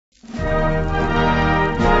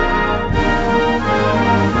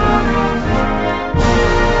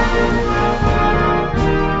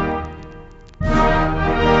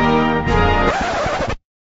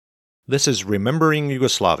This is Remembering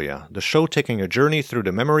Yugoslavia, the show taking a journey through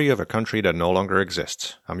the memory of a country that no longer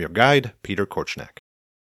exists. I'm your guide, Peter Korchnak.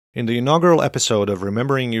 In the inaugural episode of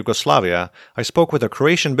Remembering Yugoslavia, I spoke with a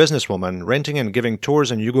Croatian businesswoman renting and giving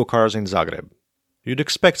tours in Yugo cars in Zagreb. You'd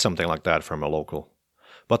expect something like that from a local.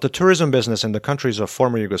 But the tourism business in the countries of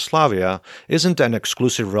former Yugoslavia isn't an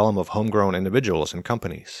exclusive realm of homegrown individuals and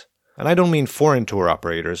companies. And I don't mean foreign tour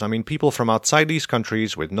operators, I mean people from outside these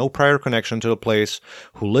countries with no prior connection to the place,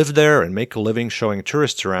 who live there and make a living showing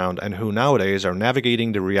tourists around, and who nowadays are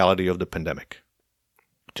navigating the reality of the pandemic.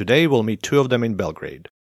 Today we'll meet two of them in Belgrade.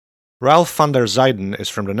 Ralph van der Zijden is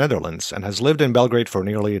from the Netherlands and has lived in Belgrade for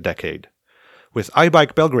nearly a decade. With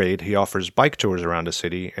iBike Belgrade, he offers bike tours around the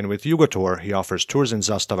city, and with Yugotour, he offers tours in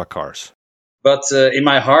Zastava cars. But in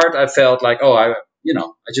my heart, I felt like, I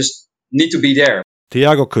just need to be there.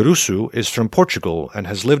 Tiago Caruso is from Portugal and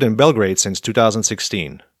has lived in Belgrade since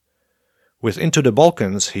 2016. With Into the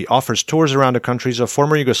Balkans, he offers tours around the countries of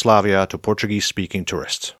former Yugoslavia to Portuguese-speaking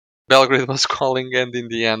tourists. Belgrade was calling, and in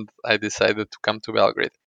the end, I decided to come to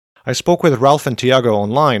Belgrade. I spoke with Ralph and Tiago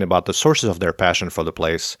online about the sources of their passion for the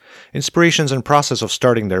place, inspirations and process of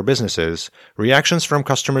starting their businesses, reactions from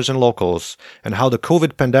customers and locals, and how the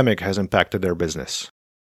COVID pandemic has impacted their business.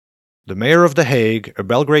 The mayor of The Hague, a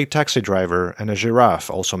Belgrade taxi driver, and a giraffe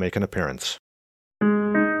also make an appearance.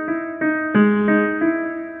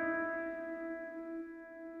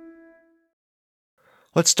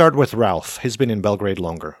 Let's start with Ralph. He's been in Belgrade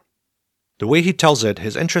longer. The way he tells it,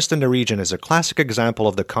 his interest in the region is a classic example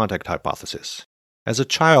of the contact hypothesis. As a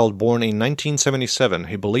child born in 1977,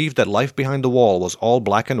 he believed that life behind the wall was all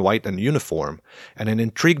black and white and uniform, and it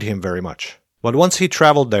intrigued him very much. But once he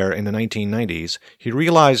traveled there in the 1990s, he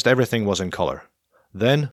realized everything was in color.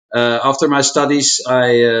 Then, after my studies,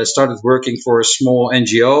 I started working for a small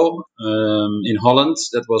NGO in Holland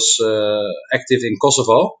that was active in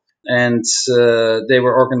Kosovo. And they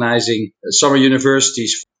were organizing summer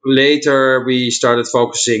universities. Later, we started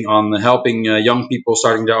focusing on helping young people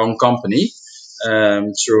starting their own company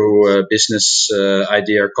through business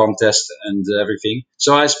idea contest and everything.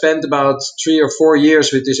 So I spent about 3 or 4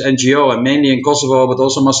 years with this NGO, and mainly in Kosovo, but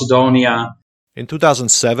also Macedonia. In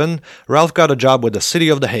 2007, Ralph got a job with the City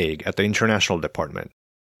of The Hague at the International Department.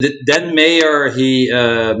 The then mayor, he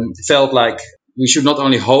felt like we should not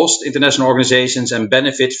only host international organizations and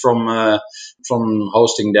benefit from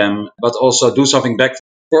hosting them, but also do something back.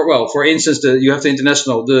 For instance, you have the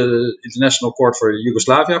International Court for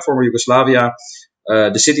Yugoslavia, former Yugoslavia.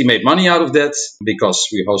 The city made money out of that because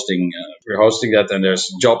we're hosting that, and there's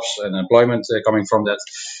jobs and employment coming from that.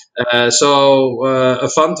 So a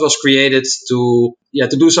fund was created to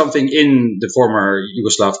do something in the former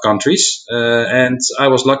Yugoslav countries, and I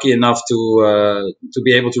was lucky enough to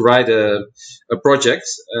be able to write a project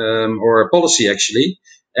or a policy actually,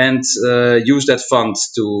 and use that fund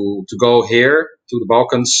to go here to the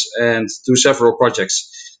Balkans and do several projects.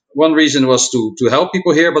 One reason was to help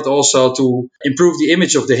people here, but also to improve the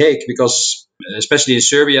image of The Hague, because especially in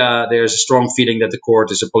Serbia, there's a strong feeling that the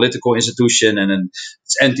court is a political institution and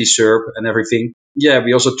it's anti-Serb and everything. Yeah,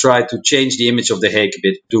 we also tried to change the image of The Hague a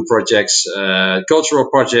bit, do projects, cultural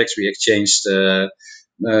projects. We exchanged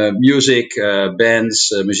music,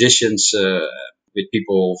 bands, musicians with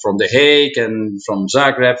people from The Hague and from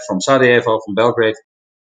Zagreb, from Sarajevo, from Belgrade.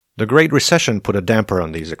 The Great Recession put a damper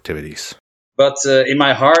on these activities. But in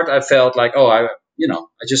my heart, I felt like, I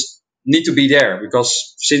just need to be there,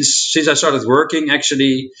 because since I started working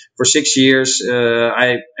actually for 6 years,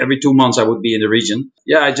 every 2 months I would be in the region.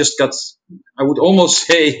 Yeah, I would almost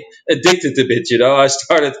say addicted a bit. I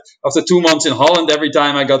started after 2 months in Holland. Every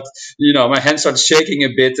time I got, my hands started shaking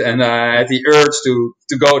a bit, and I had the urge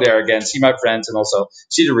to go there again, see my friends, and also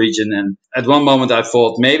see the region. And at one moment I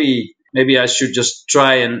thought maybe I should just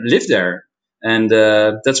try and live there, and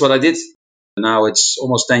that's what I did. Now it's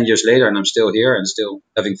almost 10 years later, and I'm still here and still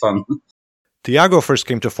having fun. Tiago first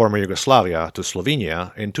came to former Yugoslavia, to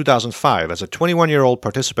Slovenia, in 2005 as a 21-year-old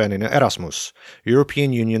participant in Erasmus,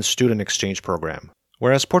 European Union student exchange program.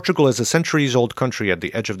 Whereas Portugal is a centuries-old country at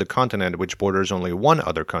the edge of the continent which borders only one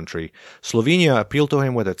other country, Slovenia appealed to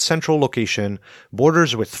him with its central location,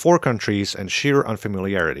 borders with 4 countries, and sheer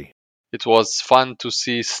unfamiliarity. It was fun to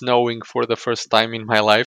see snowing for the first time in my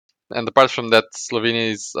life. And apart from that,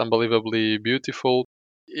 Slovenia is unbelievably beautiful.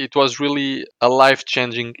 It was really a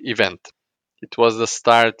life-changing event. It was the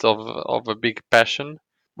start of a big passion,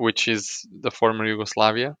 which is the former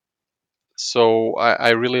Yugoslavia. So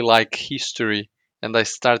I really like history, and I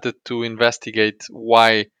started to investigate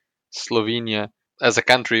why Slovenia as a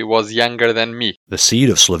country was younger than me. The seed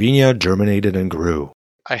of Slovenia germinated and grew.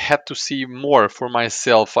 I had to see more for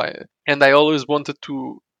myself, and I always wanted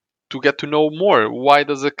to to get to know more. Why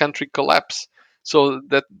does a country collapse? So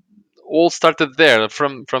that all started there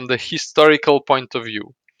from the historical point of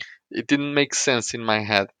view. It didn't make sense in my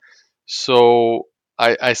head. So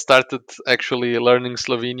I started actually learning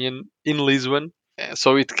Slovenian in Lisbon.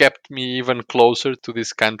 So it kept me even closer to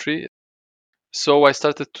this country. So I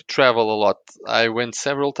started to travel a lot. I went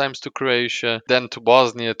several times to Croatia, then to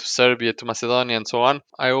Bosnia, to Serbia, to Macedonia, and so on.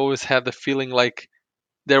 I always had the feeling like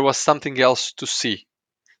there was something else to see.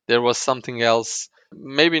 There was something else,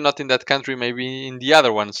 maybe not in that country, maybe in the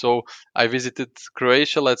other one. So I visited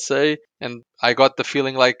Croatia, let's say, and I got the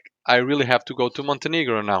feeling like I really have to go to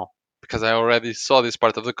Montenegro now because I already saw this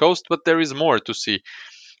part of the coast, but there is more to see.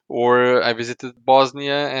 Or I visited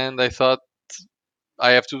Bosnia and I thought,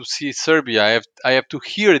 I have to see Serbia. I have to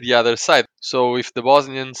hear the other side. So if the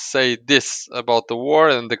Bosnians say this about the war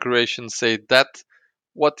and the Croatians say that,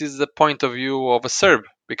 what is the point of view of a Serb?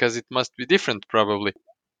 Because it must be different, probably.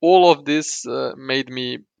 All of this made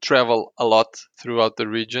me travel a lot throughout the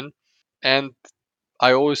region, and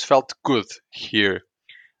I always felt good here.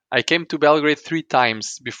 I came to Belgrade 3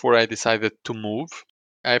 times before I decided to move.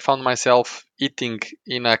 I found myself eating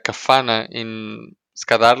in a kafana in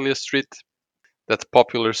Skadarlija Street, that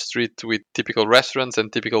popular street with typical restaurants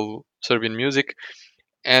and typical Serbian music.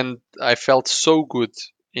 And I felt so good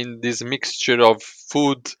in this mixture of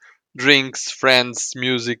food, drinks, friends,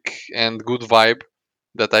 music, and good vibe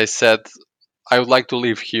that I said I would like to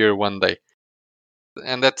live here one day.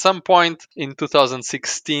 And at some point in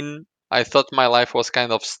 2016, I thought my life was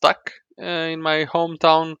kind of stuck in my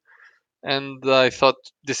hometown. And I thought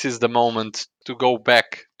this is the moment to go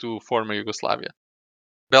back to former Yugoslavia.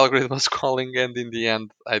 Belgrade was calling, and in the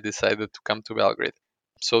end, I decided to come to Belgrade.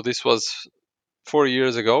 So this was 4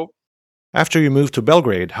 years ago. After you moved to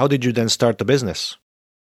Belgrade, how did you then start the business?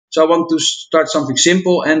 So I want to start something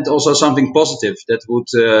simple and also something positive that would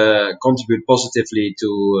contribute positively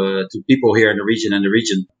to people here in the region and the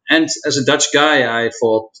region. And as a Dutch guy, I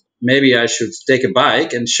thought maybe I should take a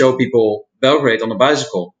bike and show people Belgrade on a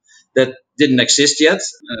bicycle. That didn't exist yet.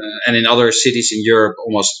 And in other cities in Europe,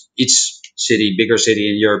 almost each city, bigger city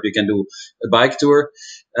in Europe, you can do a bike tour.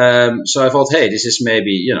 So I thought, hey, this is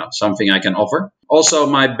maybe, something I can offer. Also,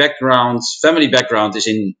 my family background is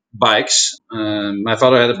in bikes. My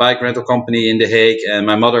father had a bike rental company in The Hague, and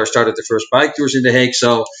my mother started the first bike tours in The Hague.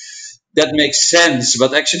 So that makes sense.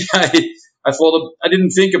 But actually, I thought I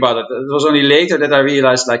didn't think about it. It was only later that I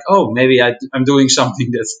realized, like, oh, maybe I'm doing something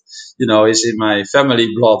that, is in my family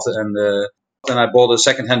blood. And I bought a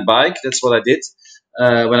second-hand bike. That's what I did.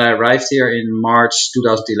 When I arrived here in March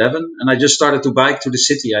 2011, and I just started to bike through the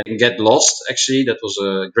city. I didn't get lost, actually. That was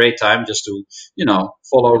a great time just to,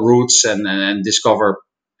 follow routes and discover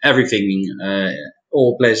everything,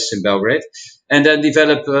 all places in Belgrade. And then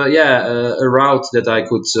develop, a route that I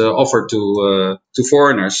could offer to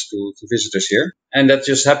foreigners, to visitors here. And that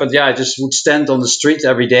just happened. I just would stand on the street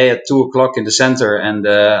every day at 2:00 in the center, and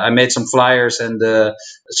I made some flyers and a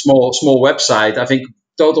small website. I think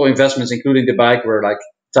total investments, including the bike, were like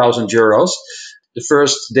 €1,000. The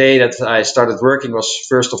first day that I started working was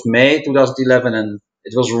 1st of May 2011, and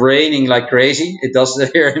it was raining like crazy. It does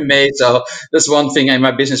here in May, so that's one thing in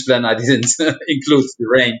my business plan I didn't include the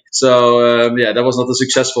rain. So that was not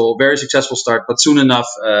a very successful start. But soon enough,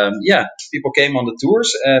 people came on the tours,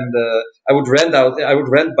 and I would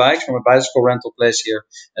rent bikes from a bicycle rental place here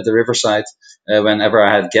at the Riverside whenever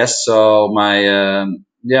I had guests. So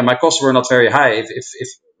my costs were not very high. If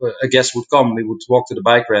a guest would come, we would walk to the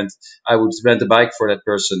bike rent. I would rent a bike for that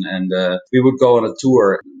person, and we would go on a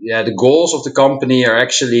tour. The goals of the company are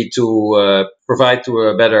actually to provide to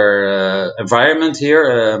a better environment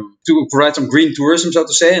here, to provide some green tourism, so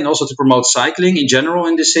to say, and also to promote cycling in general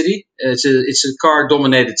in the city. It's a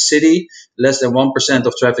car-dominated city. Less than 1%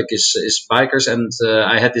 of traffic is bikers, and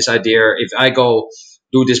I had this idea: if I go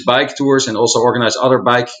do these bike tours and also organize other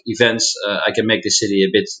bike events, I can make the city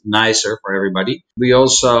a bit nicer for everybody. I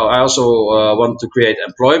also want to create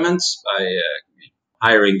employment by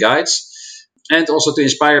hiring guides, and also to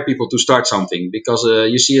inspire people to start something, because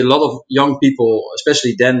you see a lot of young people,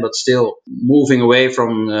 especially then, but still moving away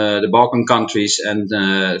from the Balkan countries and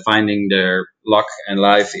finding their luck and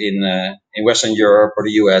life in Western Europe or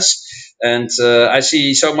the US. And I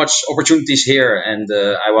see so much opportunities here, and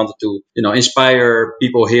I wanted to, inspire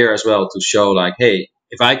people here as well, to show like, hey,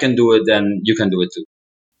 if I can do it, then you can do it too.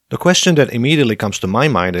 The question that immediately comes to my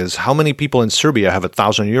mind is how many people in Serbia have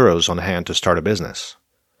 €1,000 on hand to start a business?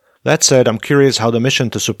 That said, I'm curious how the mission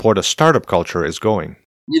to support a startup culture is going.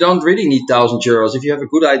 You don't really need €1,000 if you have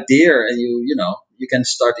a good idea, and you can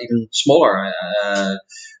start even smaller.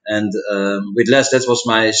 And with less, that was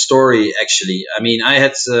my story actually. I mean, I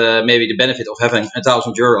had maybe the benefit of having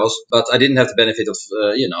 €1,000, but I didn't have the benefit of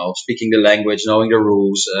speaking the language, knowing the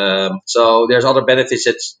rules. So there's other benefits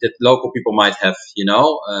that local people might have,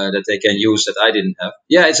 that they can use that I didn't have.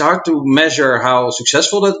 Yeah, it's hard to measure how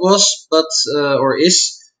successful that was, but or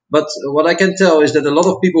is. But what I can tell is that a lot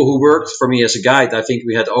of people who worked for me as a guide, I think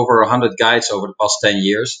we had over 100 guides over the past 10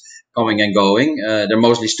 years coming and going. They're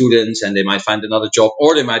mostly students and they might find another job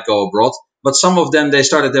or they might go abroad. But some of them, they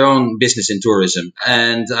started their own business in tourism,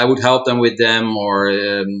 and I would help them with them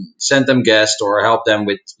or send them guests or help them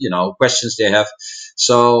with, questions they have.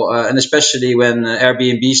 So, and especially when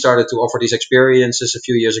Airbnb started to offer these experiences a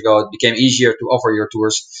few years ago, it became easier to offer your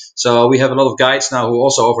tours. So we have a lot of guides now who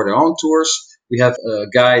also offer their own tours. We have a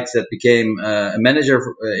guide that became a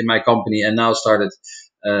manager in my company and now started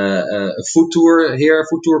a food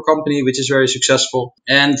tour company, which is very successful.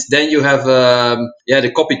 And then you have,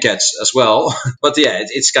 the copycats as well. But yeah,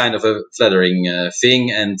 it's kind of a flattering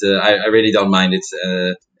thing, and I really don't mind it.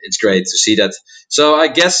 It's great to see that. So I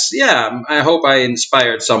guess, I hope I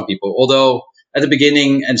inspired some people. Although at the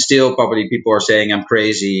beginning, and still probably people are saying I'm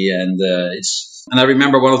crazy, and And I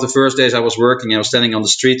remember one of the first days I was working, I was standing on the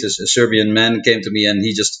street. A Serbian man came to me, and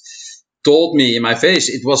he just told me in my face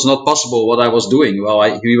it was not possible what I was doing. Well,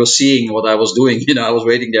 he was seeing what I was doing. I was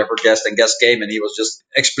waiting there for guests, and guests came, and he was just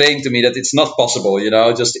explaining to me that it's not possible.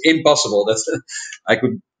 Just impossible that I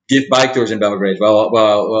could give bike tours in Belgrade.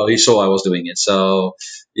 Well, he saw I was doing it. So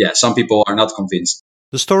yeah, some people are not convinced.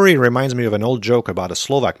 The story reminds me of an old joke about a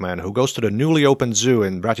Slovak man who goes to the newly opened zoo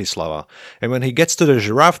in Bratislava, and when he gets to the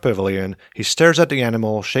giraffe pavilion, he stares at the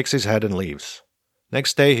animal, shakes his head, and leaves.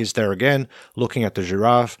 Next day, he's there again, looking at the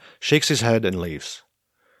giraffe, shakes his head, and leaves.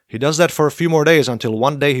 He does that for a few more days until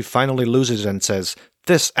one day he finally loses and says,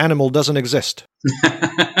 "This animal doesn't exist."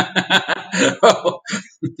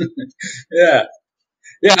 Yeah.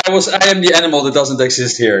 Yeah, I am the animal that doesn't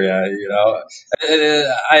exist here. Yeah,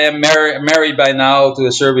 I am married by now to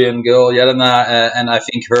a Serbian girl, Jelena, and I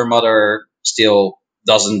think her mother still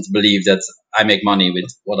doesn't believe that I make money with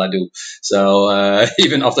what I do. So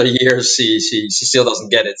even after years, she still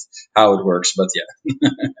doesn't get it how it works. But yeah.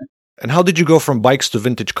 And how did you go from bikes to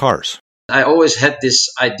vintage cars? I always had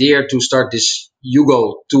this idea to start this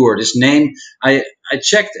Yugo tour. This name, I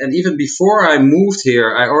checked, and even before I moved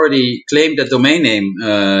here, I already claimed that domain name,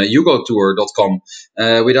 yugotour.com,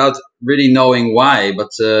 without really knowing why. But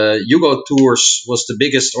Yugo Tours was the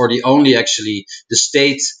biggest, or the only actually, the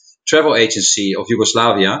state travel agency of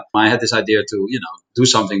Yugoslavia. I had this idea to, do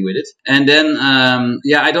something with it. And then,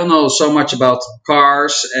 I don't know so much about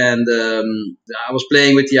cars, and I was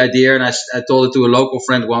playing with the idea, and I told it to a local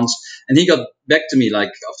friend once, and he got back to me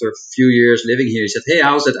like after a few years living here. He said, "Hey,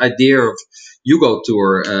 how's that idea of Yugo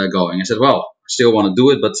Tour going?" I said, "Well, I still want to do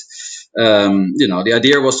it, but the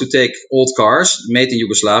idea was to take old cars made in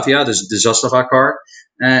Yugoslavia, the Zastava car,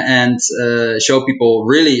 and show people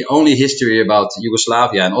really only history about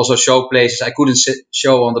Yugoslavia, and also show places I couldn't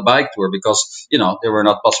show on the bike tour because, they were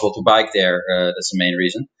not possible to bike there. That's the main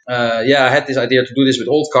reason. I had this idea to do this with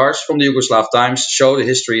old cars from the Yugoslav times, show the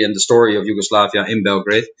history and the story of Yugoslavia in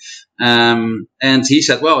Belgrade. And he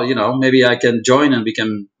said, well, maybe I can join and we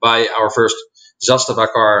can buy our first Zastava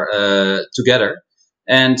car together.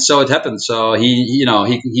 And so it happened. So he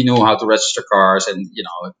knew how to register cars, and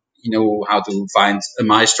he knew how to find a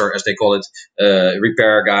meister, as they call it, a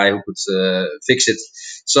repair guy who could fix it.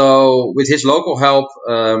 So with his local help,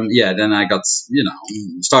 then I got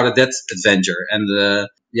started that adventure, and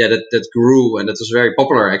that grew, and that was very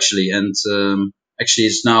popular actually, and actually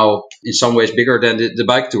it's now in some ways bigger than the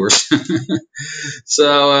bike tours.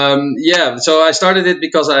 So I started it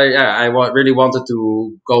because I really wanted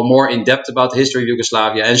to go more in depth about the history of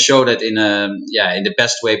Yugoslavia and show that in the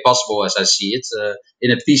best way possible, as I see it,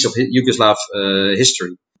 in a piece of Yugoslav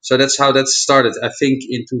history. So that's how that started. I think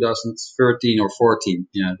in 2013 or 14,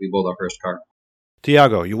 we bought our first car.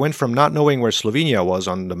 Tiago, you went from not knowing where Slovenia was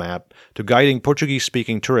on the map to guiding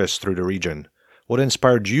Portuguese-speaking tourists through the region. What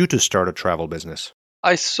inspired you to start a travel business?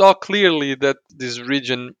 I saw clearly that this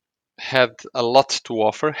region has a lot to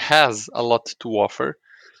offer,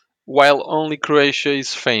 while only Croatia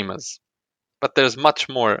is famous. But there's much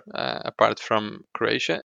more apart from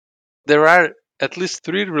Croatia. There are at least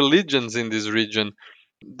 3 religions in this region.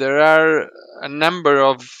 There are a number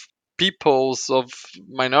of peoples, of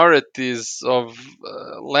minorities, of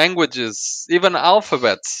languages, even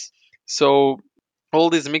alphabets. So all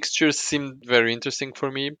these mixtures seemed very interesting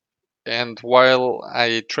for me. And while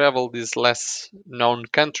I traveled these less known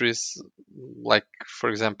countries, like, for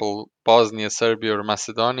example, Bosnia, Serbia, or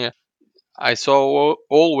Macedonia, I saw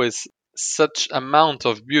always such amount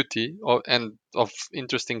of beauty and of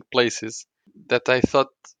interesting places that I thought,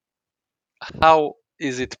 how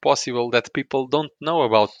is it possible that people don't know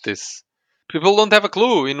about this? People don't have a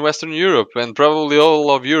clue in Western Europe and probably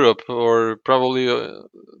all of Europe or probably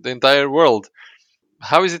the entire world.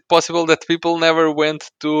 How is it possible that people never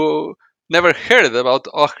heard about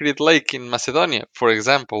Ohrid Lake in Macedonia, for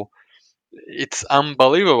example? It's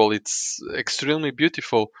unbelievable. It's extremely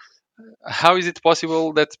beautiful. How is it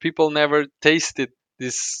possible that people never tasted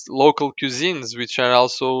these local cuisines, which are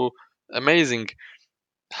also amazing?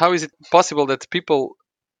 How is it possible that people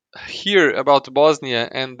hear about Bosnia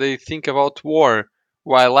and they think about war,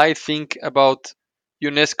 while I think about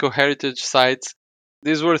UNESCO heritage sites?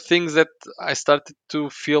 These were things that I started to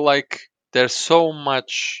feel like there's so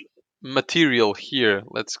much material here,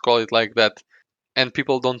 let's call it like that, and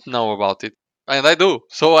people don't know about it. And I do.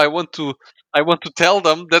 So I want to tell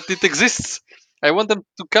them that it exists. I want them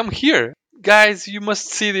to come here. Guys, you must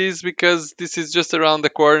see this because this is just around the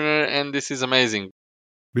corner and this is amazing.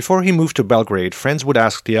 Before he moved to Belgrade, friends would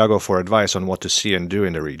ask Tiago for advice on what to see and do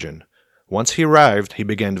in the region. Once he arrived, he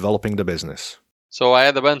began developing the business. So I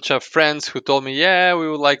had a bunch of friends who told me, "Yeah, we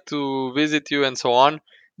would like to visit you," and so on.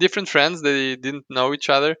 Different friends, they didn't know each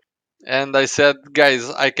other. And I said, "Guys,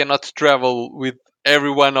 I cannot travel with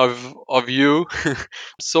every one of you."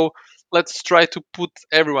 So let's try to put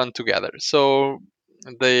everyone together. So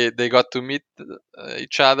they got to meet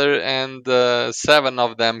each other, and 7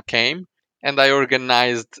 of them came, and I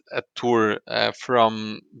organized a tour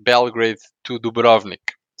from Belgrade to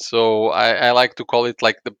Dubrovnik. So I like to call it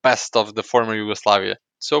like the best of the former Yugoslavia.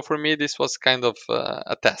 So for me, this was kind of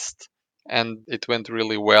a test, and it went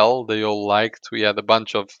really well. They all liked. We had a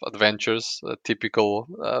bunch of adventures, typical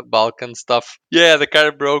Balkan stuff. Yeah, the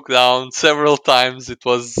car broke down several times. It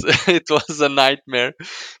was it was a nightmare,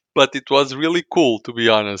 but it was really cool, to be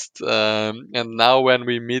honest. And now when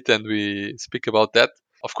we meet and we speak about that,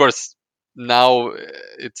 of course, now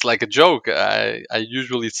it's like a joke. I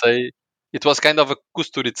usually say it was kind of a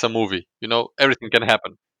Kusturica movie. Everything can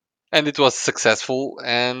happen, and it was successful.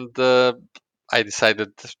 And I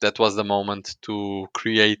decided that was the moment to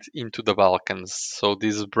create Into the Balkans. So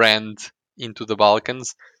this brand, Into the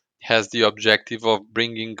Balkans, has the objective of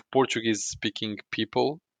bringing Portuguese-speaking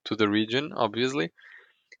people to the region, obviously.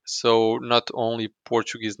 So not only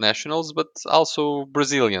Portuguese nationals, but also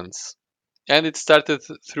Brazilians. And it started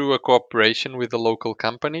through a cooperation with a local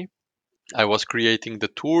company. I was creating the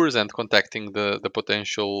tours and contacting the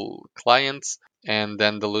potential clients, and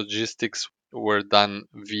then the logistics were done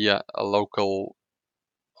via a local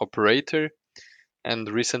operator. And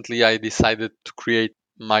recently I decided to create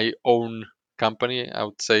my own company, I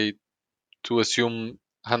would say, to assume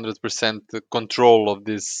 100% control of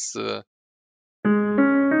this.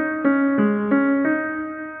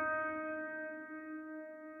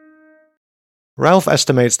 Ralph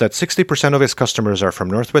estimates that 60% of his customers are from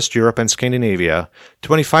Northwest Europe and Scandinavia,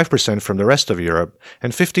 25% from the rest of Europe,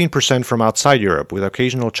 and 15% from outside Europe, with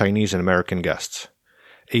occasional Chinese and American guests.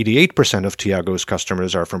 88% of Tiago's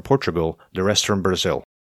customers are from Portugal, the rest from Brazil.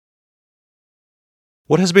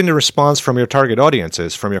 What has been the response from your target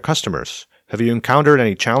audiences, from your customers? Have you encountered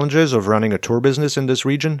any challenges of running a tour business in this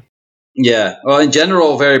region? Yeah, well, in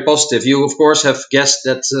general, very positive. You, of course, have guests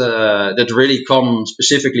that really come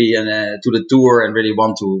specifically to the tour and really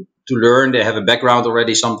want to learn. They have a background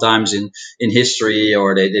already, sometimes in history,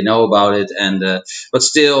 or they know about it. And but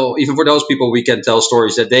still, even for those people, we can tell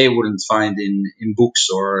stories that they wouldn't find in books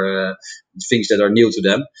or things that are new to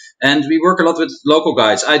them. And we work a lot with local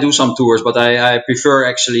guides. I do some tours, but I prefer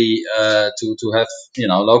actually to have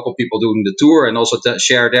local people doing the tour and also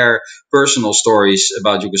share their personal stories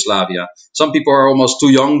about Yugoslavia. Some people are almost too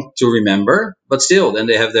young to remember, but still, then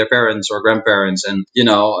they have their parents or grandparents, and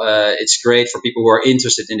it's great for people who are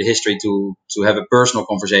interested in the history to have a personal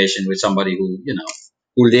conversation with somebody who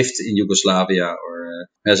lived in Yugoslavia or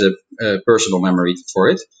has a personal memory for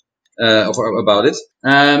it. About it.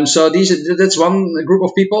 So that's one group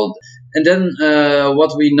of people, and then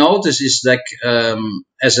what we notice is like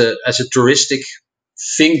as a touristic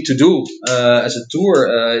thing to do as a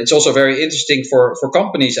tour. It's also very interesting for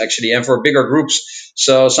companies actually and for bigger groups.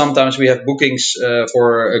 So sometimes we have bookings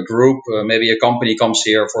for a group. Maybe a company comes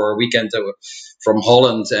here for a weekend from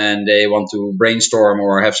Holland and they want to brainstorm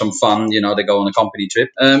or have some fun. They go on a company trip.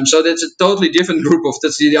 So that's a totally different group of.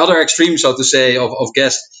 That's the other extreme, so to say, of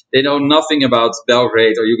guests. They know nothing about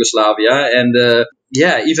Belgrade or Yugoslavia, and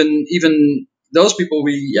even those people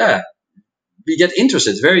we get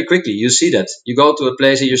interested very quickly. You see that you go to a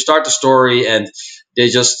place and you start a story, and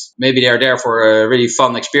Maybe they are there for a really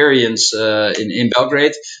fun experience in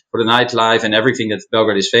Belgrade, for the nightlife and everything that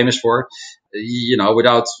Belgrade is famous for.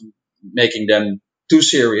 Without making them too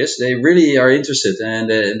serious, they really are interested, and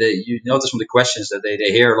you notice from the questions that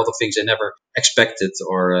they hear a lot of things they never expected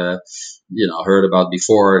or heard about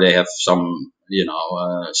before. They have some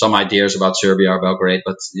ideas about Serbia or Belgrade,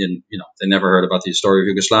 but they never heard about the story of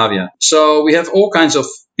Yugoslavia. So we have all kinds of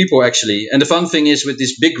people actually, and the fun thing is with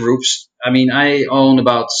these big groups. I mean, I own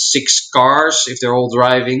about 6 cars if they're all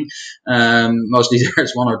driving. Mostly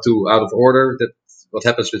there's 1 or 2 out of order. That what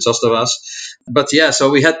happens with Zastavas. But yeah, so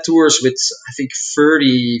we had tours with, I think,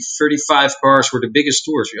 30, 35 cars were the biggest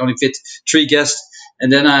tours. We only fit 3 guests. And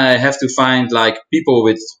then I have to find like people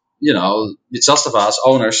with Zastavas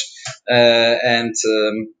owners, and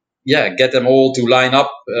get them all to line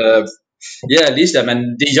up. Lease them,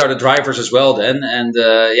 and these are the drivers as well. Then, and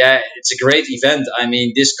it's a great event. I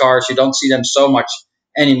mean, these cars, you don't see them so much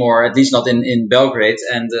anymore, at least not in Belgrade.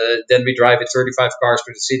 And then we drive with 35 cars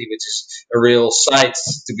through the city, which is a real sight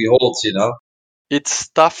to behold. It's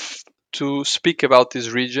tough to speak about this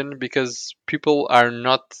region because people are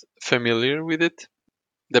not familiar with it.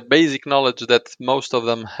 The basic knowledge that most of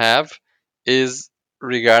them have is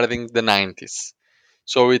regarding the 90s.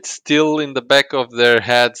 So it's still in the back of their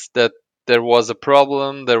heads that there was a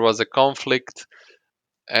problem, there was a conflict,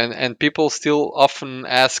 and people still often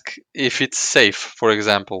ask if it's safe, for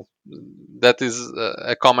example. That is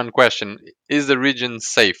a common question. Is the region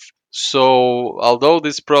safe? So although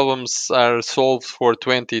these problems are solved for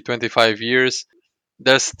 20, 25 years,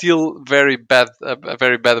 there's still a very bad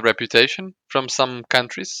reputation from some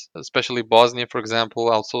countries, especially Bosnia, for example,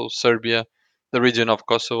 also Serbia, the region of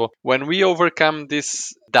Kosovo. When we overcome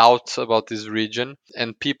this doubt about this region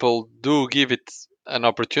and people do give it an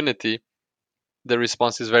opportunity, the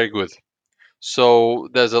response is very good. So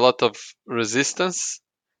there's a lot of resistance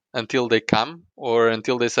until they come or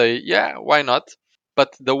until they say, yeah, why not?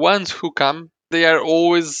 But the ones who come, they are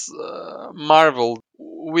always marveled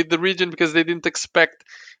with the region because they didn't expect.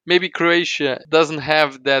 Maybe Croatia doesn't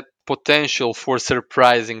have that potential for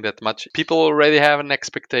surprising that much. People already have an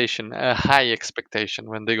expectation, a high expectation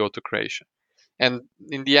when they go to Croatia. And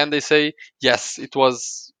in the end, they say, yes, it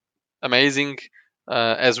was amazing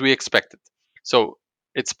as we expected. So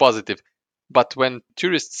it's positive. But when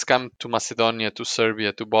tourists come to Macedonia, to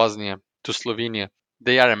Serbia, to Bosnia, to Slovenia,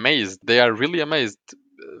 they are amazed. They are really amazed.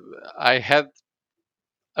 I had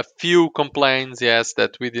a few complaints, yes,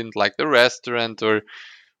 that we didn't like the restaurant or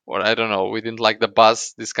I don't know, we didn't like the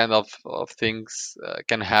bus. This kind of things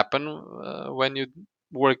can happen when you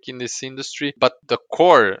work in this industry. But the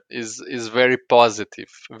core is very positive,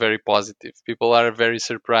 very positive. People are very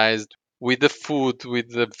surprised with the food, with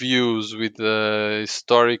the views, with the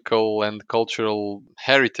historical and cultural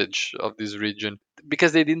heritage of this region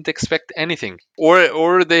because they didn't expect anything,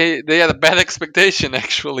 or they had a bad expectation.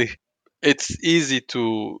 Actually, it's easy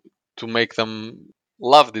to make them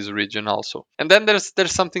love this region also. And then there's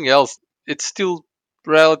something else. It's still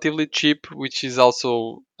relatively cheap, which is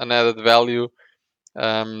also an added value.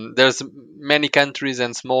 There's many countries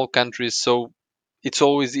and small countries, so it's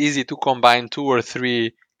always easy to combine 2 or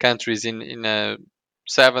 3 countries in a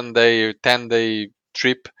 7-day or 10-day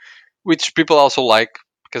trip, which people also like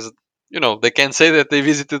because they can say that they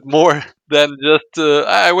visited more than just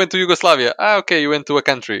I went to Yugoslavia. Okay, you went to a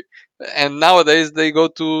country. And nowadays they go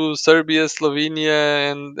to Serbia,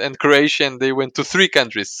 Slovenia, and Croatia, and they went to 3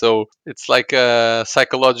 countries. So it's like a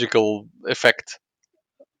psychological effect,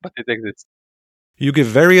 but it exists. You give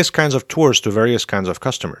various kinds of tours to various kinds of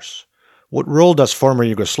customers. What role does former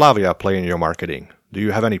Yugoslavia play in your marketing? Do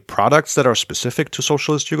you have any products that are specific to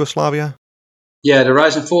socialist Yugoslavia? Yeah, the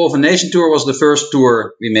Rise and Fall of a Nation tour was the first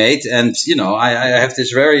tour we made. And, I have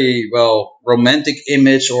this very, romantic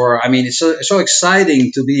image, it's so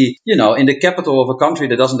exciting to be, in the capital of a country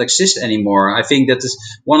that doesn't exist anymore. I think that is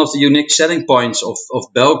one of the unique selling points of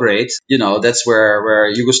Belgrade. That's where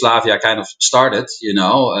Yugoslavia kind of started,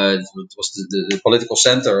 it was the political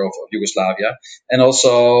center of Yugoslavia, and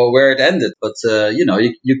also where it ended. But,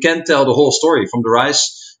 you can't tell the whole story from the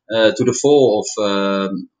rise to the fall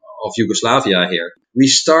of Yugoslavia here. We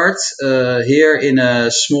start here in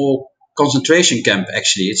a small concentration camp,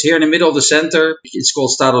 actually. It's here in the middle of the center. It's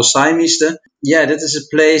called Staro Sajmište. Yeah, that is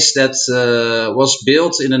a place that was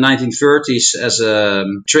built in the 1930s as a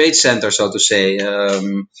trade center, so to say.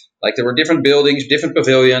 There were different buildings, different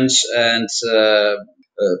pavilions, and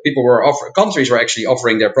countries were actually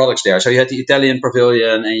offering their products there. So you had the Italian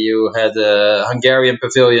pavilion and you had the Hungarian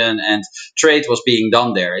pavilion, and trade was being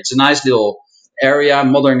done there. It's a nice little area,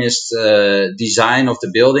 modernist design of the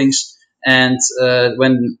buildings. And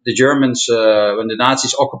when the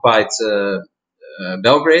Nazis occupied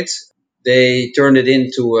Belgrade, they turned it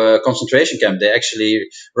into a concentration camp. They actually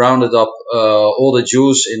rounded up all the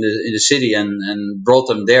Jews in the city and brought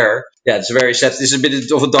them there. Yeah, it's very sad. This is a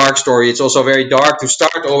bit of a dark story. It's also very dark to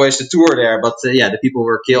start always the tour there. But yeah, the people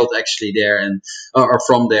were killed actually there and are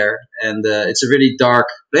from there. And it's a really dark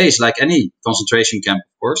place, like any concentration camp,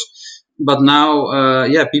 of course. But now,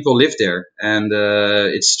 yeah, people live there, and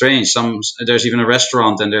it's strange. There's even a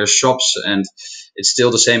restaurant and there's shops, and it's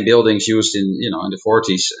still the same buildings used in in the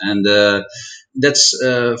 40s, and that's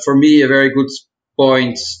for me a very good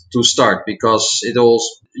point to start, because it all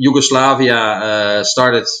Yugoslavia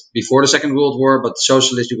started before the Second World War, but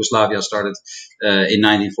socialist Yugoslavia started in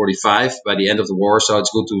 1945 by the end of the war. So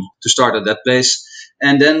it's good to start at that place.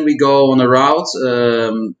 And then we go on a route,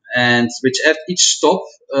 and which at each stop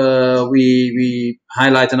we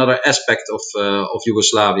highlight another aspect of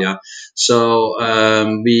Yugoslavia. So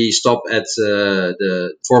we stop at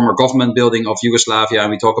the former government building of Yugoslavia, and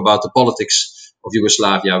we talk about the politics of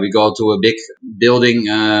Yugoslavia. We go to a big building,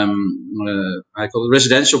 I call it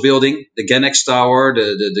residential building, the Genex Tower,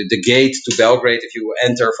 the gate to Belgrade. If you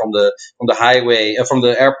enter from the highway, from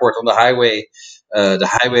the airport on the highway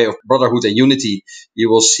of brotherhood and unity, you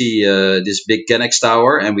will see this big Genex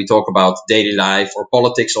Tower, and we talk about daily life or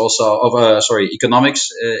politics, also of economics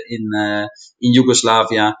in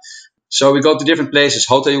Yugoslavia. So we go to different places.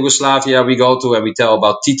 Hotel Yugoslavia we go to, and we tell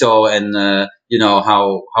about Tito and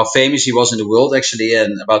how famous he was in the world actually,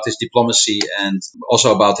 and about his diplomacy, and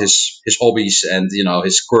also about his hobbies and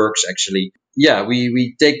his quirks actually. Yeah,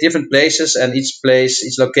 we take different places, and each place,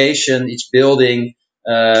 each location, each building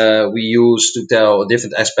we use to tell a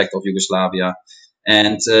different aspect of Yugoslavia.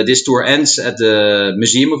 And this tour ends at the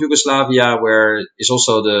Museum of Yugoslavia, where is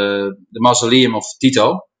also the mausoleum of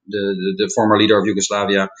Tito, the former leader of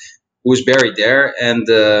Yugoslavia, who is buried there. And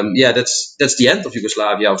yeah, that's the end of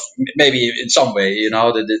Yugoslavia. Maybe in some way,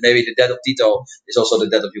 maybe the death of Tito is also the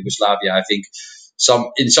death of Yugoslavia. I think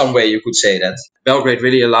in some way you could say that. Belgrade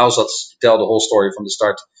really allows us to tell the whole story from the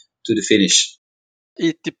start to the finish.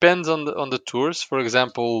 It depends on the tours. For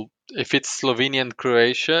example, if it's Slovenia and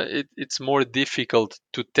Croatia, it's more difficult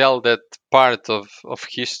to tell that part of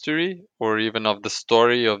history, or even of the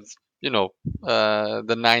story of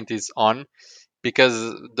the 90s on,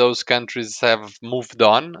 because those countries have moved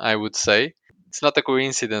on, I would say. It's not a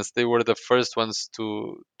coincidence. They were the first ones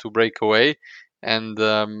to break away, and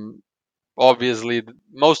obviously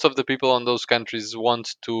most of the people on those countries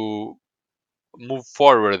want to move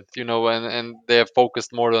forward, and they have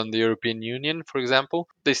focused more on the European Union, for example.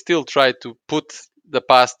 They still try to put the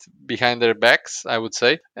past behind their backs, I would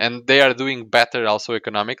say, and they are doing better also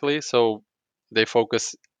economically, so they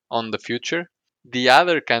focus on the future. The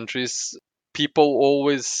other countries, people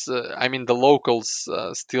always, the locals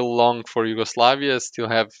still long for Yugoslavia, still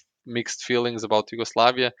have mixed feelings about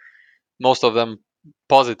Yugoslavia. Most of them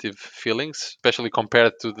positive feelings, especially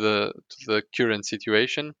compared to the current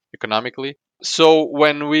situation economically. So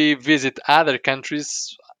when we visit other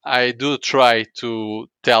countries, I do try to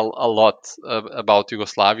tell a lot about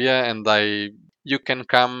Yugoslavia, and you can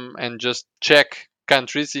come and just check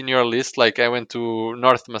countries in your list. Like I went to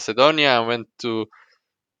North Macedonia, I went to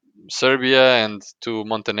Serbia and to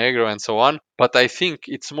Montenegro and so on. But I think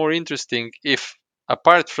it's more interesting if,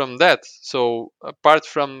 apart from that, so apart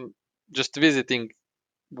from just visiting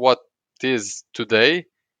what is today,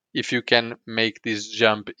 if you can make this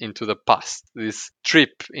jump into the past, this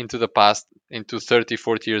trip into the past, into 30,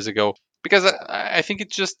 40 years ago. Because I think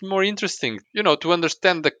it's just more interesting, to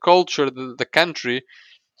understand the culture, the country,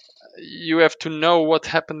 you have to know what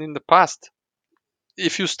happened in the past.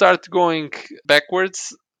 If you start going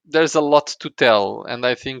backwards, there's a lot to tell. And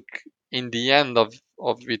I think in the end of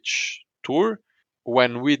each tour,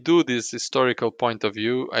 when we do this historical point of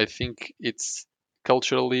view, I think it's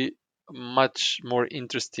culturally much more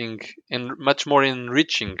interesting and much more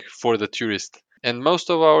enriching for the tourist. And most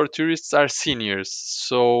of our tourists are seniors,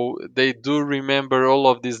 so they do remember all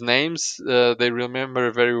of these names. They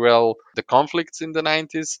remember very well the conflicts in the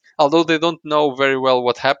 90s, although they don't know very well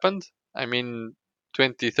what happened. I mean,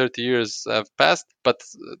 20, 30 years have passed, but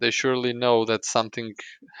they surely know that something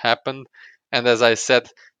happened. And as I said,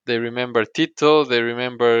 they remember Tito, they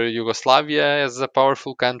remember Yugoslavia as a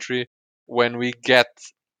powerful country. When we get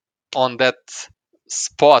on that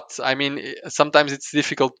spot, sometimes it's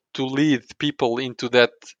difficult to lead people into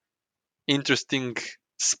that interesting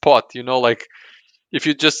spot, like if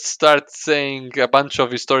you just start saying a bunch of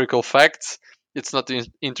historical facts, it's not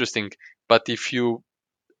interesting. But if you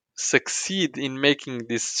succeed in making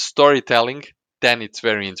this storytelling, then it's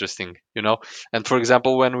very interesting, And for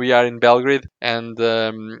example, when we are in Belgrade and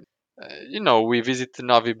we visit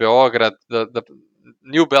Novi Beograd, the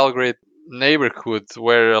new Belgrade neighborhood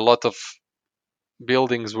where a lot of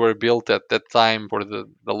buildings were built at that time for the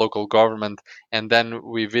local government, and then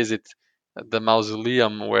we visit the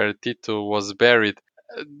mausoleum where Tito was buried.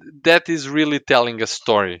 That is really telling a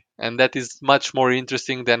story, and that is much more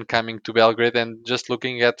interesting than coming to Belgrade and just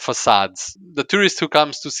looking at facades. The tourist who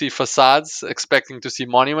comes to see facades expecting to see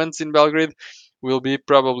monuments in Belgrade will be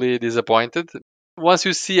probably disappointed. Once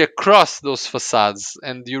you see across those facades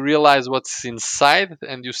and you realize what's inside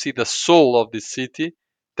and you see the soul of the city,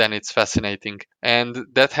 then it's fascinating. And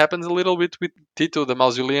that happens a little bit with Tito, the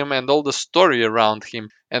mausoleum, and all the story around him,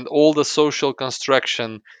 and all the social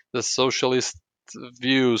construction, the socialist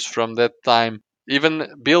views from that time. Even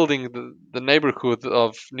building the neighborhood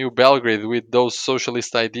of New Belgrade with those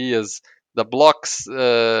socialist ideas. The blocks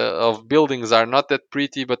of buildings are not that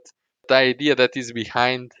pretty, but the idea that is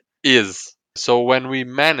behind is. So when we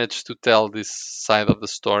manage to tell this side of the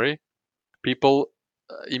story, people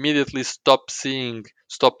immediately stop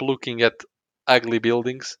looking at ugly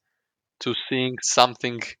buildings to seeing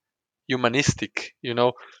something humanistic,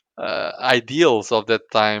 ideals of that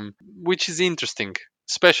time, which is interesting,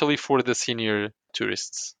 especially for the senior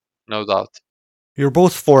tourists, no doubt. You're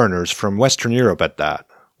both foreigners from Western Europe at that.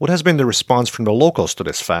 What has been the response from the locals to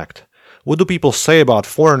this fact? What do people say about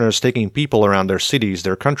foreigners taking people around their cities,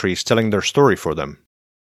 their countries, telling their story for them?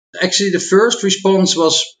 Actually, the first response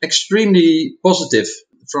was extremely positive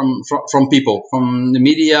from people, from the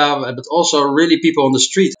media, but also really people on the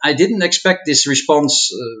street. I didn't expect this response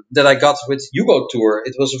that I got with Yugo Tour.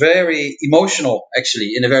 It was very emotional,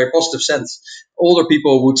 actually, in a very positive sense. Older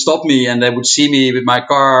people would stop me and they would see me with my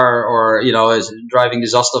car or, as driving the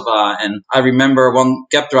Zastava. And I remember one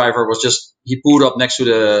cab driver he pulled up next to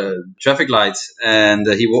the traffic light and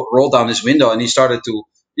he rolled down his window and he started to,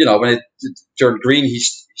 when it turned green,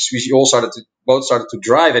 we all both started to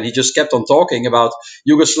drive, and he just kept on talking about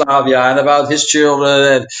Yugoslavia and about his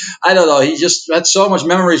children, and I don't know, he just had so much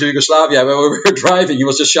memories of Yugoslavia. When we were driving, he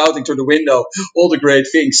was just shouting through the window all the great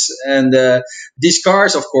things. And these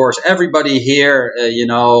cars, of course, everybody here,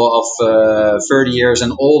 of 30 years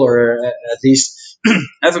and older, at least,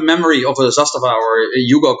 have a memory of a Zastava or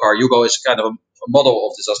a Yugo car. Yugo is kind of a model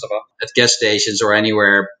of the Zastava. At gas stations or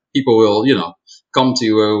anywhere, people will, come to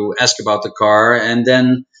you, ask about the car, and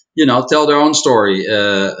then tell their own story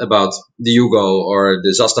about the Yugo or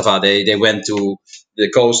the Zastava they went to the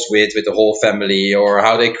coast with the whole family, or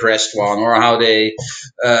how they crashed one, or how they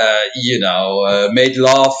made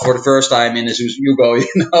love for the first time in a Yugo.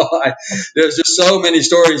 There's just so many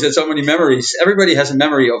stories and so many memories. Everybody has a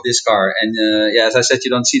memory of this car, and as I said,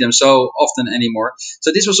 you don't see them so often anymore.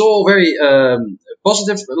 So this was all very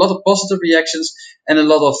positive, a lot of positive reactions and a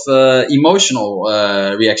lot of emotional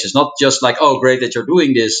reactions. Not just like, oh, great that you're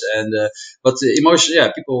doing this, but emotion.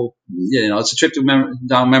 Yeah, people. It's a trip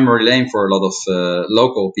down memory lane for a lot of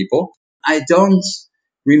local people. I don't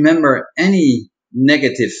remember any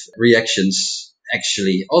negative reactions,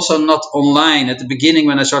 actually. Also not online. At the beginning,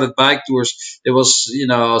 when I started bike tours, there was,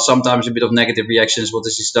 sometimes a bit of negative reactions. What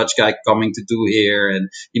is this Dutch guy coming to do here? And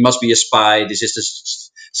he must be a spy. This is the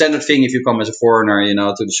standard thing if you come as a foreigner,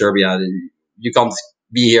 to Serbia. You can't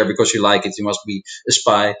be here because you like it. You must be a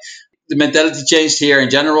spy. The mentality changed here in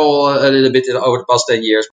general a little bit over the past 10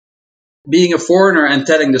 years. Being a foreigner and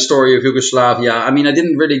telling the story of Yugoslavia, I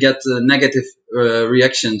didn't really get negative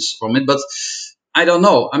reactions from it, but I don't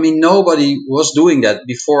know. Nobody was doing that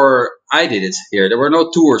before I did it here. There were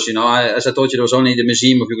no tours, as I told you, there was only the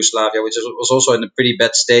Museum of Yugoslavia, which was also in a pretty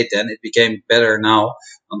bad state then. It became better now,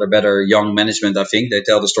 under better young management, I think. They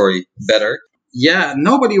tell the story better. Yeah,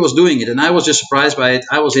 nobody was doing it, and I was just surprised by it.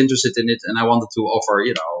 I was interested in it, and I wanted to offer,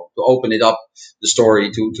 to open it up, the story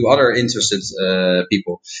to other interested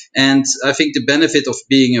people. And I think the benefit of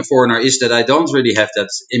being a foreigner is that I don't really have that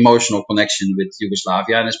emotional connection with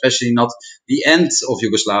Yugoslavia, and especially not the end of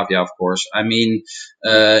Yugoslavia, of course.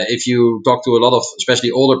 If you talk to a lot of,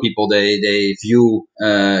 especially older people, they view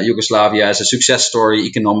Yugoslavia as a success story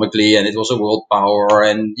economically, and it was a world power,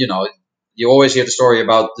 and you always hear the story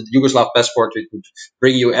about the Yugoslav passport. It could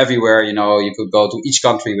bring you everywhere. You could go to each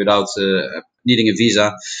country without needing a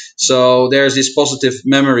visa. So there's these positive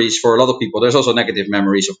memories for a lot of people. There's also negative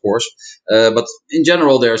memories, of course. But in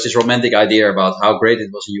general, there's this romantic idea about how great it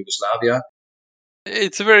was in Yugoslavia.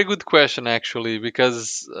 It's a very good question, actually,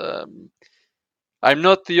 because I'm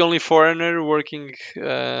not the only foreigner working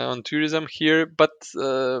on tourism here, but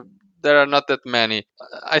there are not that many.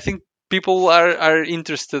 I think people are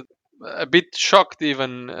interested, a bit shocked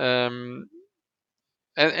even,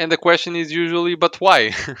 And the question is usually, but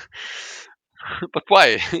why? But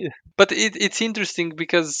why? But it's interesting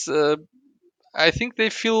because I think they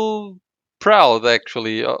feel proud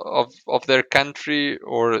actually of their country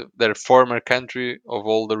or their former country of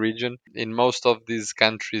all the region. In most of these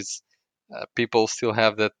countries, people still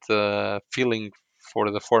have that feeling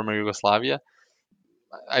for the former Yugoslavia.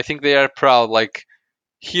 I think they are proud. Like,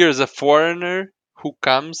 here's a foreigner who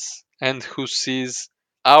comes and who sees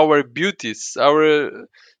our beauties, our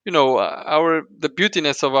our the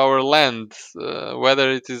beautiness of our land,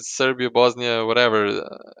 whether it is Serbia, Bosnia, whatever,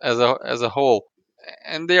 as a whole,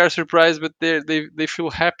 and they are surprised, but they feel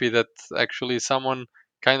happy that actually someone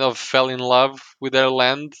kind of fell in love with their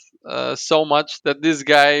land so much that this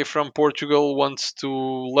guy from Portugal wants to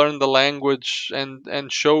learn the language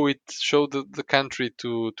and show the country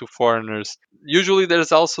to foreigners. Usually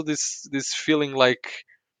there's also this feeling like,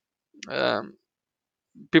 um,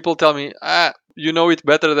 people tell me, you know it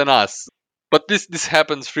better than us. But this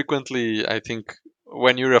happens frequently. I think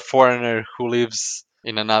when you're a foreigner who lives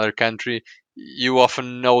in another country, you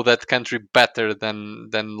often know that country better than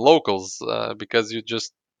locals, because you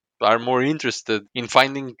just are more interested in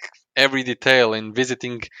finding every detail, in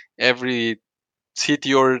visiting every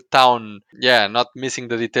city or town, yeah, not missing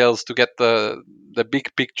the details to get the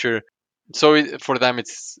big picture. So for them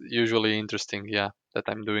it's usually interesting, yeah, that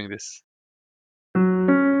I'm doing this.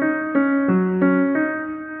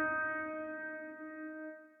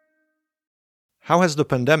 How has the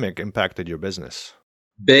pandemic impacted your business?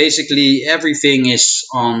 Basically, everything is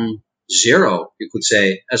on zero, you could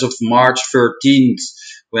say, as of March 13th,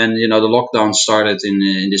 when the lockdown started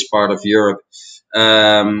in this part of Europe.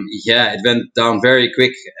 Yeah, it went down very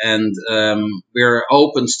quick, and we're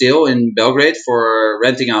open still in Belgrade for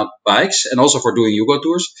renting out bikes and also for doing Yugo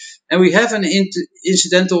tours. And we have an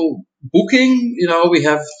incidental booking. We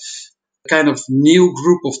have kind of new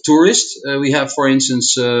group of tourists. We have, for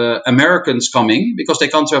instance, Americans coming because they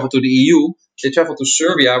can't travel to the EU. They travel to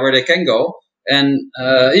Serbia where they can go. And,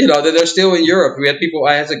 they're still in Europe. We had people,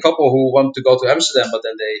 I had a couple who wanted to go to Amsterdam, but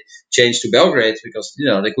then they changed to Belgrade because,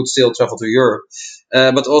 they could still travel to Europe.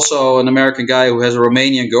 But also an American guy who has a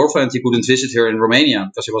Romanian girlfriend. He couldn't visit her in Romania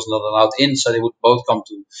because he was not allowed in. So they would both come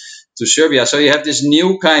to Serbia. So you have this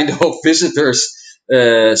new kind of visitors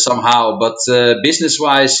somehow. But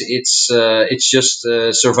business-wise, it's just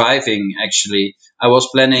surviving. Actually, I was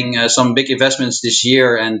planning some big investments this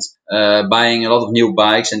year and buying a lot of new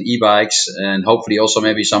bikes and e-bikes, and hopefully also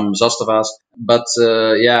maybe some Zastavas. But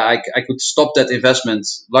yeah, I could stop that investment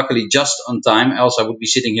luckily just on time. Else I would be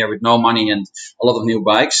sitting here with no money and a lot of new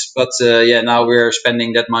bikes. But yeah, now we're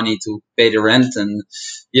spending that money to pay the rent, and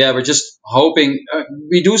yeah, we're just hoping.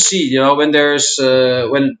 We do see, when there's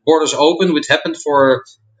when borders open, which happened for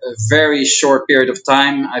a very short period of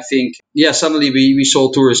time. I think, yeah, suddenly we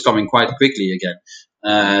saw tourists coming quite quickly again.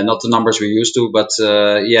 Not the numbers we're used to, but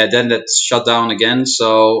yeah, then that shut down again.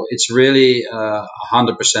 So it's really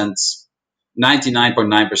 100%.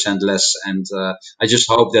 99.9% less, and I just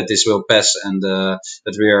hope that this will pass and that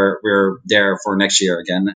we're there for next year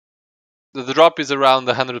again. The drop is around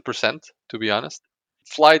 100%, to be honest.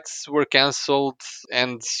 Flights were cancelled,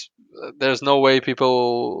 and there's no way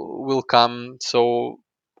people will come. So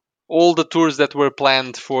all the tours that were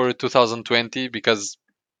planned for 2020, because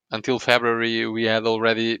until February we had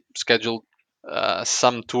already scheduled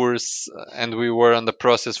some tours, and we were on the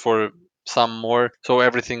process for some more. So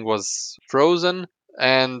everything was frozen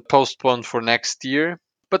and postponed for next year.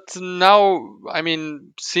 But now, I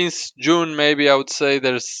mean, since June, maybe I would say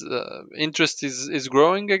there's interest is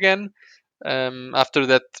growing again, after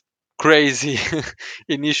that crazy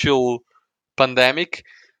initial pandemic.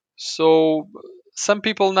 So some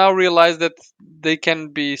people now realize that they can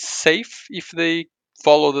be safe if they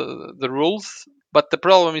follow the rules. But the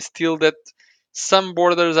problem is still that some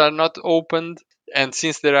borders are not opened, and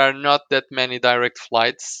since there are not that many direct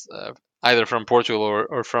flights, either from Portugal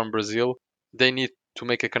or from Brazil, they need to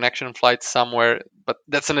make a connection flight somewhere. But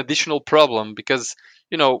that's an additional problem because,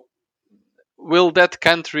 you know, will that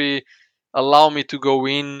country allow me to go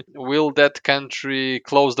in? Will that country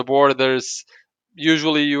close the borders?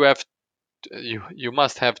 Usually, you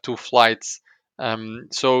must have two flights.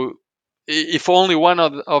 So if only one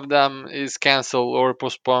of them is cancelled or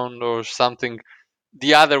postponed or something,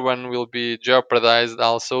 the other one will be jeopardized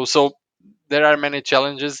also. So there are many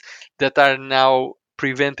challenges that are now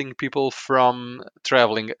preventing people from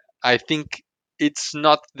traveling. I think it's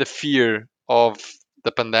not the fear of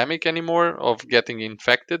the pandemic anymore, of getting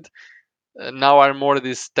infected. Now are more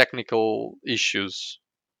these technical issues.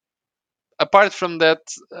 Apart from that,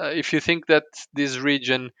 if you think that this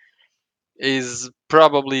region is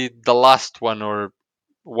probably the last one, or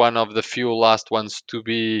one of the few last ones to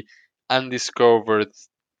be undiscovered,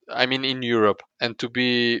 I mean, in Europe, and to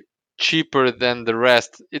be cheaper than the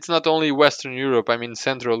rest. It's not only Western Europe, I mean,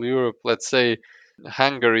 Central Europe, let's say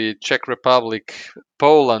Hungary, Czech Republic,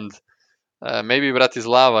 Poland, maybe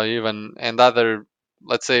Bratislava even, and other,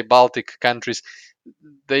 let's say, Baltic countries.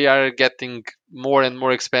 They are getting more and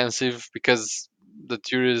more expensive because the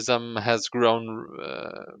tourism has grown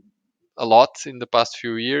a lot in the past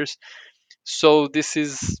few years. So this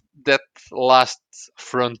is that last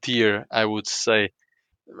frontier, I would say.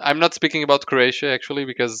 I'm not speaking about Croatia actually,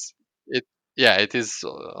 because it, yeah, it is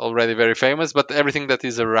already very famous, but everything that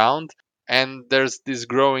is around. And there's this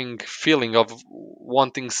growing feeling of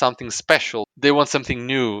wanting something special. They want something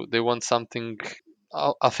new. They want something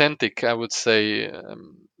authentic, I would say.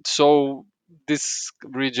 So this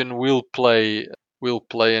region will play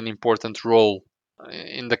an important role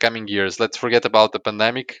in the coming years. Let's forget about the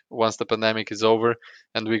pandemic. Once the pandemic is over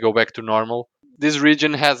and we go back to normal, this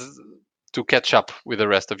region has to catch up with the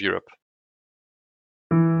rest of Europe.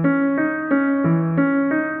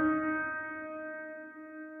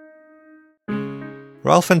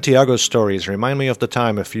 Ralph and Tiago's stories remind me of the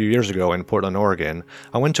time a few years ago in Portland, Oregon.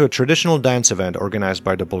 I went to a traditional dance event organized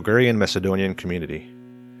by the Bulgarian Macedonian community.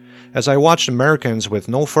 As I watched Americans with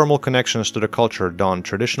no formal connections to the culture don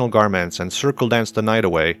traditional garments and circle dance the night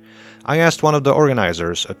away, I asked one of the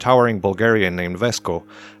organizers, a towering Bulgarian named Vesko,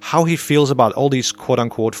 how he feels about all these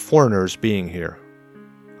quote-unquote foreigners being here.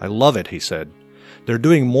 "I love it," he said. "They're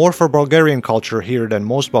doing more for Bulgarian culture here than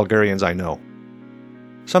most Bulgarians I know."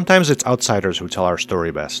 Sometimes it's outsiders who tell our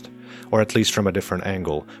story best, or at least from a different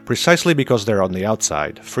angle, precisely because they're on the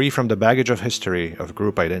outside, free from the baggage of history, of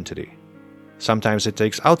group identity. Sometimes it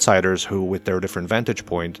takes outsiders who, with their different vantage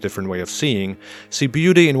point, different way of seeing, see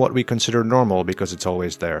beauty in what we consider normal because it's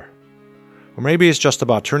always there. Or maybe it's just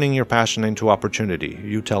about turning your passion into opportunity,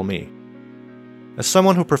 you tell me. As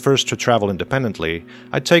someone who prefers to travel independently,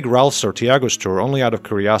 I'd take Ralph's or Tiago's tour only out of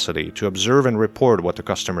curiosity to observe and report what the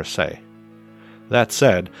customers say. That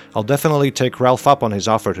said, I'll definitely take Ralph up on his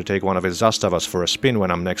offer to take one of his Zastavas for a spin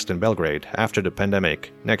when I'm next in Belgrade, after the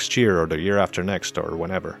pandemic, next year or the year after next or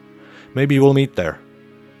whenever. Maybe we'll meet there.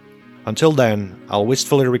 Until then, I'll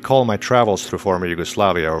wistfully recall my travels through former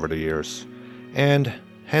Yugoslavia over the years. And,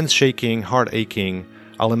 hands shaking, heart aching,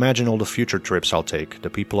 I'll imagine all the future trips I'll take, the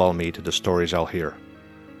people I'll meet, the stories I'll hear.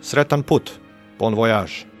 Sretan put! Bon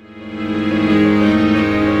voyage!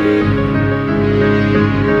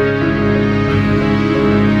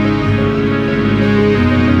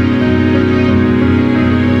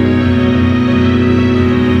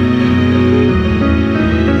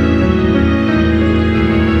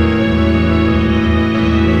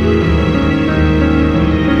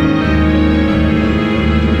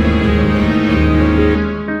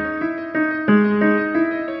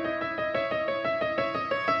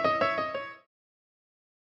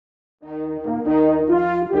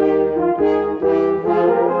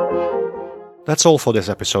 That's all for this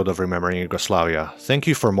episode of Remembering Yugoslavia. Thank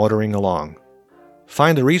you for motoring along.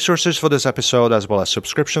 Find the resources for this episode as well as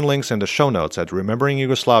subscription links in the show notes at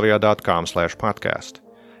rememberingyugoslavia.com/podcast.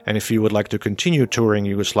 And if you would like to continue touring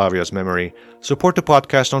Yugoslavia's memory, support the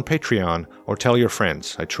podcast on Patreon or tell your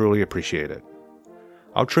friends. I truly appreciate it.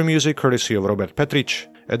 Outro music courtesy of Robert Petric.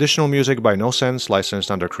 Additional music by No Sense, licensed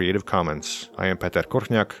under Creative Commons. I am Peter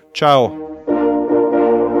Korchniak. Ciao!